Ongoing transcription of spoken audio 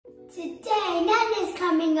Today, Nana's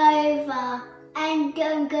coming over and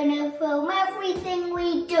I'm gonna film everything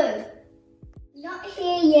we do. Not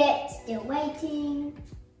here yet, still waiting.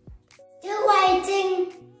 Still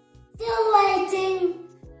waiting. Still waiting.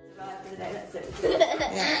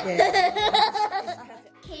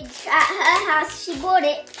 Kids at her house, she bought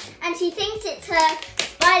it and she thinks it's her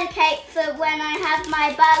spider cake for when I have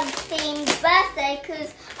my bug themed birthday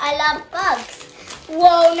because I love bugs.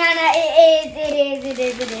 Whoa, Nana, it is.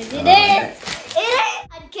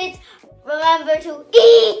 And kids, remember to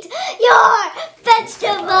eat your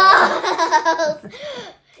vegetables.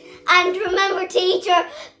 And remember to eat your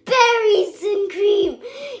berries and cream.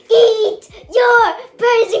 Eat your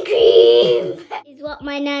berries and cream. This is what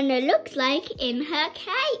my Nana looks like in her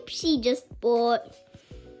cape she just bought.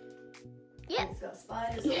 Yep. It's got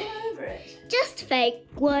spiders all over it. Just fake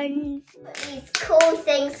ones. These cool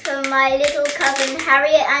things from my little cousin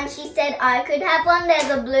Harriet, and she said I could have one. There's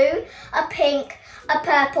a blue, a pink, a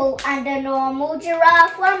purple, and a normal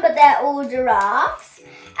giraffe one, but they're all giraffes.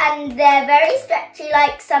 And they're very stretchy,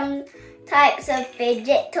 like some types of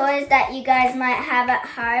fidget toys that you guys might have at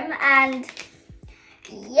home. And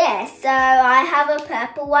yeah, so I have a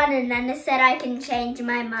purple one, and Nana said I can change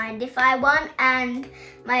my mind if I want. And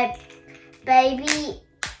my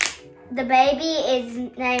the baby is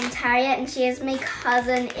named Harriet, and she is my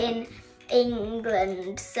cousin in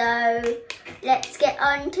England. So let's get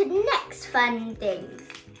on to the next fun thing.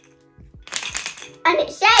 And it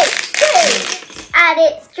shakes too, and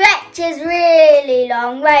it stretches really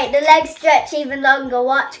long. Wait, the legs stretch even longer.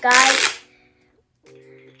 Watch, guys.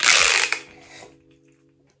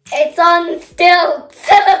 It's on stilts.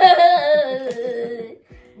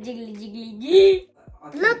 Jiggly, jiggly, jiggly.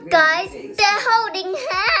 Look, guys, they're holding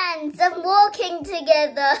hands and walking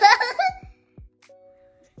together.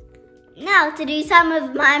 Now to do some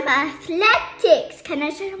of my athletics. Can I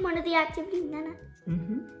show them one of the activities, Nana?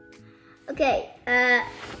 Mm-hmm. Okay,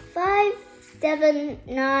 5, 7,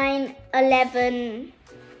 9, 11,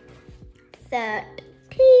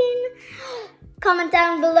 13. Comment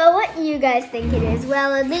down below what you guys think it is.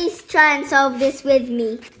 Well, at least try and solve this with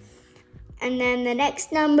me. And then the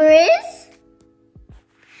next number is...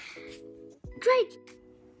 Great.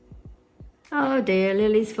 Oh dear,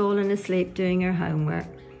 Lily's fallen asleep doing her homework.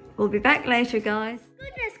 We'll be back later, guys.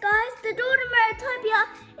 Goodness, guys, the door to Meritopia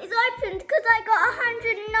is opened because I got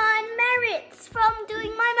 109 merits from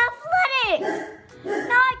doing my athletics.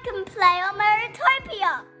 Now I can play on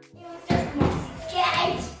Meritopia. It was just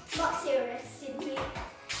not serious, simply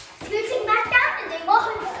scooting back down and doing more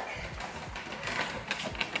homework.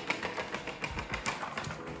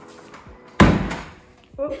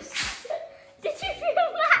 Oops. Did you feel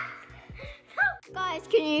that? Guys,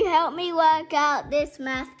 can you help me work out this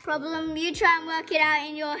math problem? You try and work it out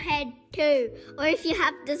in your head too. Or if you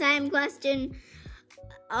have the same question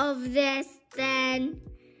of this, then...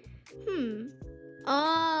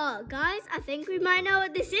 Oh, guys, I think we might know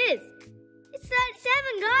what this is. It's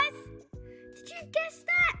 37, guys. Did you guess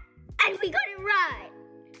that? And we got it right.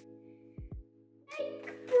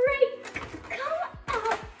 Break. Come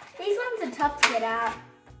out. These ones are tough to get out.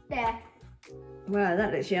 There. Wow,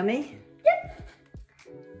 that looks yummy. Yep.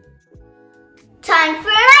 Time for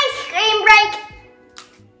an ice cream break.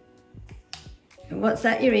 And what's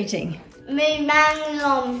that you're eating?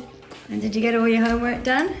 Melon. And did you get all your homework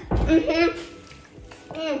done?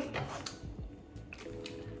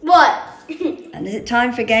 What? And is it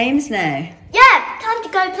time for games now? Yeah, time to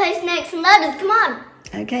go play snakes and ladders. Come on.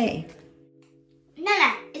 Okay.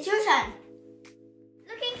 Nana, it's your turn.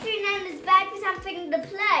 Looking through Nana's bag for something to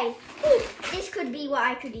play. Ooh, this could be what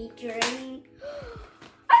I could eat during...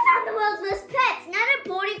 I found the world's best pets. Nana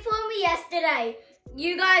bought it for me yesterday.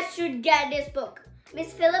 You guys should get this book.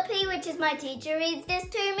 Miss Philippi, which is my teacher, reads this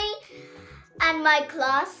to me and my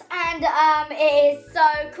class, and it is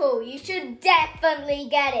so cool. You should definitely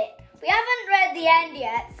get it. We haven't read the end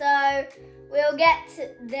yet, so we'll get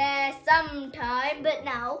there sometime, but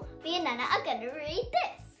now me and Nana are gonna read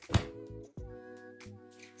this.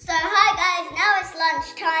 So hi guys, now it's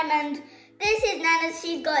lunchtime and this is Nana's.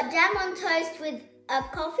 She's got jam on toast with a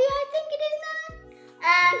coffee, I think it is, Nana.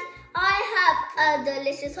 And I have a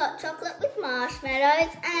delicious hot chocolate with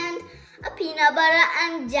marshmallows and a peanut butter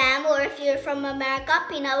and jam, or if you're from America,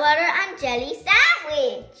 peanut butter and jelly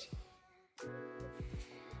sandwich.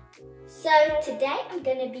 So today I'm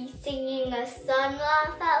going to be singing a song,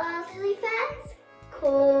 Laugh Out Loud Silly Fans,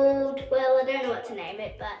 called, well, I don't know what to name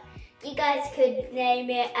it, but you guys could name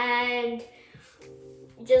it and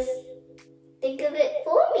just think of it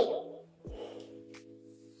for me.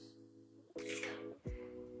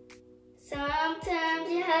 Sometimes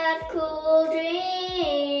you have cool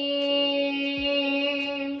dreams.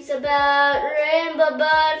 about rainbow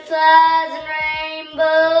butterflies and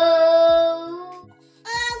rainbows.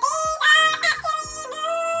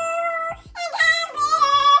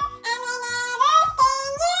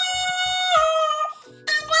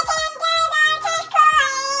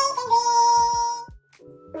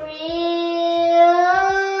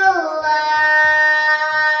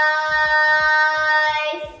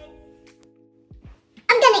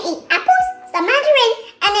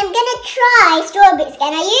 Try strawberries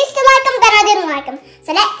again. I used to like them, then I didn't like them.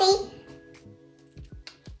 So let's see.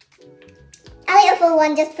 A little full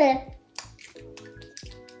one just for...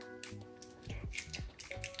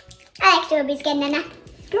 I like strawberries again, Nana.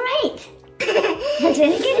 Great. That's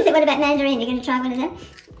really good. Is it? What about mandarin? You're going to try one of them?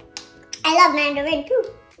 I love mandarin too.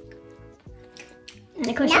 And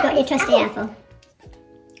of course you've got your trusty apple.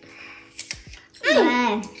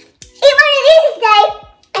 Wow. Eat one of these today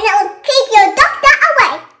and it will keep your doctor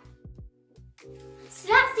away. So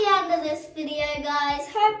that's the end of this video, guys.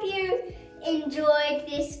 Hope you enjoyed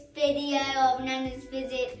this video of Nana's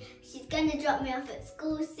visit. She's going to drop me off at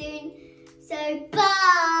school soon. So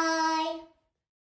bye!